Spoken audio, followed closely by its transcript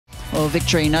Well,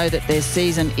 Victory know that their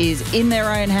season is in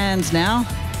their own hands now.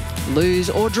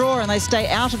 Lose or draw and they stay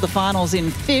out of the finals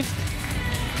in 5th.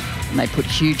 And they put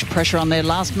huge pressure on their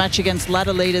last match against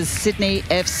ladder leaders Sydney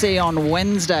FC on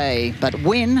Wednesday. But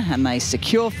win and they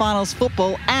secure finals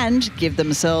football and give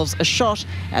themselves a shot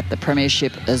at the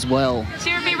premiership as well.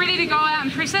 Sarah, be ready to go out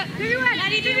and press it. Do it,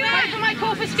 Maddie, do it. Wait for my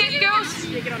call for step, girls.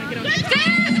 Yeah, get on it, get on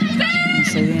it.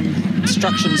 See the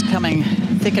instructions coming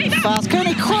thick and fast.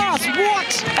 Cooney cross,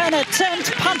 what an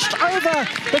attempt, punched over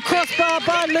the crossbar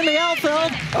by Lily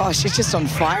Alfeld. Oh, she's just on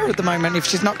fire at the moment. If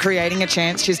she's not creating a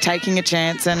chance, she's taking a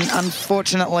chance, and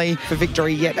unfortunately for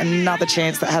Victory, yet another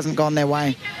chance that hasn't gone their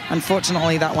way.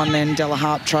 Unfortunately, that one then, Della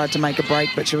Harp tried to make a break,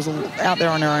 but she was out there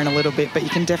on her own a little bit, but you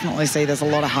can definitely see there's a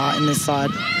lot of heart in this side.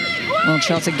 Long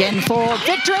shots again for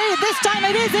Victory. This time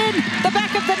it is in the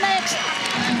back of the net.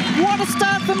 What a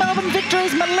start for Melbourne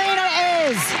Victory's Melina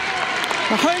Ayres.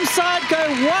 The home side go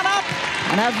one up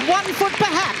and have 1 foot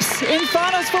perhaps in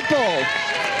finals football.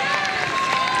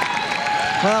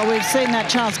 Well, we've seen that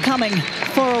chance coming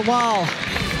for a while.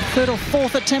 3rd or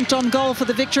 4th attempt on goal for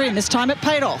the Victory, and this time it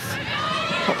paid off.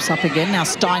 Pops up again, now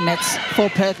Steinmetz for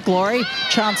Perth Glory.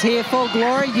 Chance here for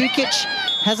Glory. Jukic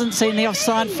hasn't seen the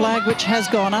offside flag, which has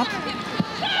gone up.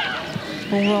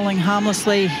 Ball rolling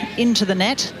harmlessly into the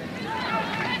net.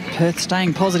 Perth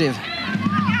staying positive.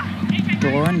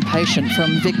 Doran, patient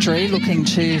from Victory, looking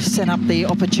to set up the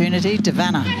opportunity.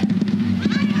 Devanna.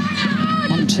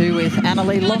 1-2 with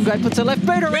Annalie. Longo puts her left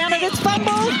boot around it. It's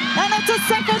fumbled. And it's a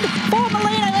second for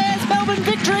Melina Ayres. Melbourne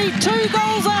Victory, 2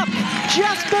 goals up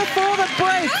just before the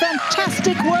break.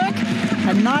 Fantastic work.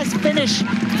 A nice finish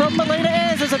from Melina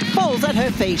Ayres as it falls at her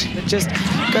feet. It just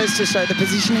goes to show the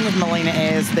positioning of Melina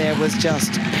Ayres there was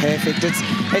just perfect.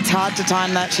 It's hard to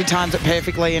time that. She times it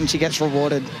perfectly and she gets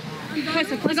rewarded.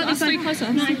 Closer, closer.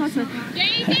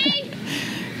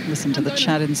 Listen to the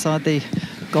chat inside the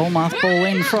goalmouth. Ball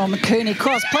in from Cooney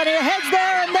cross. Plenty of heads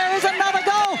there, and there is another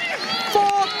goal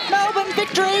for Melbourne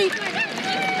Victory.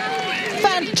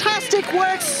 Fantastic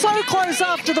work, so close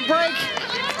after the break.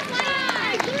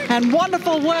 And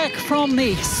wonderful work from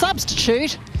the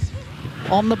substitute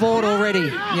on the board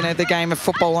already. You know, the game of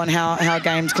football and how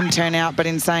games can turn out, but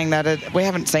in saying that, we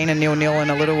haven't seen a 0-0 in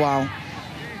a little while.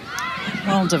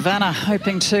 Well, Devanna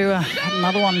hoping to add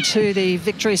another one to the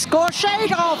Victory score.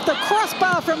 Shade off the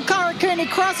crossbar from Cara Cooney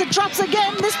cross. It drops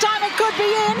again. This time it could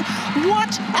be in.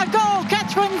 What a goal.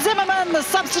 Catherine Zimmerman, the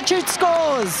substitute,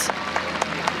 scores.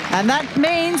 And that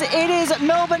means it is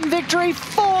Melbourne Victory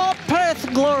 4,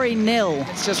 Perth Glory 0.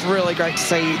 It's just really great to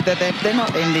see that they're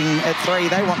not ending at 3.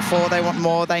 They want 4, they want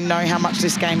more. They know how much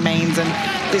this game means, and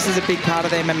this is a big part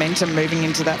of their momentum moving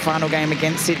into that final game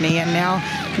against Sydney, and now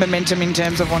momentum in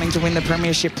terms of wanting to win the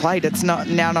premiership plate. It's not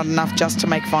enough just to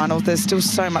make finals. There's still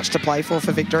so much to play for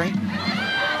Victory.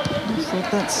 Thought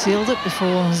that sealed it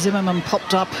before Zimmerman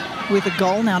popped up with a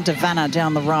goal. Now Devanna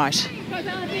down the right.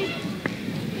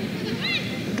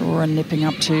 Dora nipping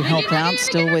up to help out,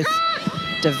 still with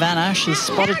Devanna. She's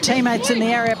spotted teammates in the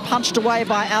area, punched away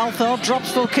by Alfeld,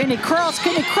 drops for Cooney Cross.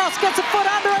 Cooney Cross gets a foot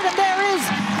under it, and there is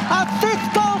a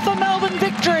 5th goal for Melbourne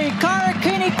Victory. Cara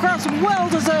Cooney Cross, well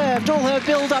deserved. All her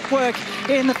build-up work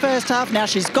in the first half. Now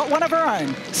she's got one of her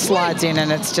own. Slides in,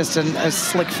 and it's just a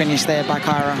slick finish there by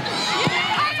Cara.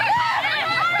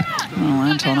 Well,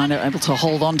 Anton able to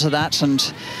hold on to that,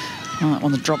 and well, that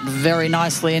one dropped very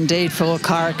nicely indeed for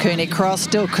Cara Cooney Cross.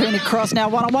 Still Cooney Cross now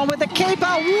one-on-one with the keeper.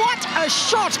 What a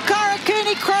shot! Cara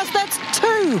Cooney Cross, that's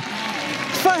 2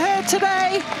 for her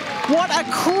today. What a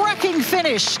cracking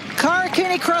finish. Cara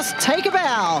Cooney Cross, take a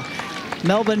bow.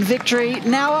 Melbourne Victory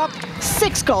now up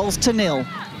 6 goals to 0.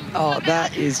 Oh,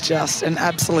 that is just an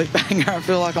absolute banger. I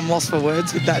feel like I'm lost for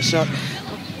words with that shot.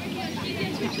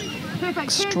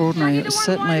 Extraordinary. It was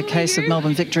certainly a case of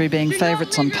Melbourne Victory being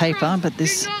favourites on paper, but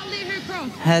this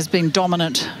has been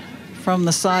dominant from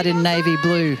the side in navy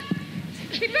blue.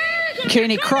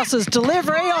 Cooney Cross's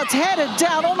delivery. Oh, it's headed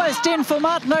down, almost in for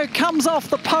Martineau. Comes off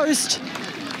the post.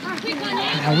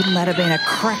 Now, wouldn't that have been a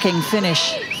cracking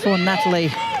finish for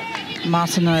Natalie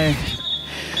Martineau?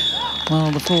 Well,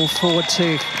 the full forward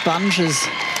to Bunges.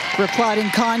 Replied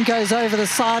in kind, goes over the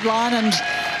sideline, and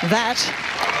that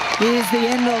is the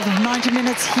end of 90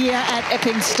 minutes here at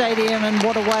Epping Stadium. And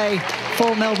what a way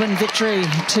for Melbourne Victory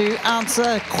to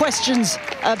answer questions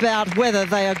about whether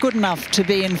they are good enough to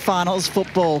be in finals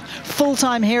football. Full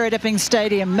time here at Epping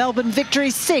Stadium. Melbourne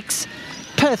Victory 6,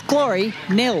 Perth Glory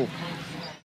 0.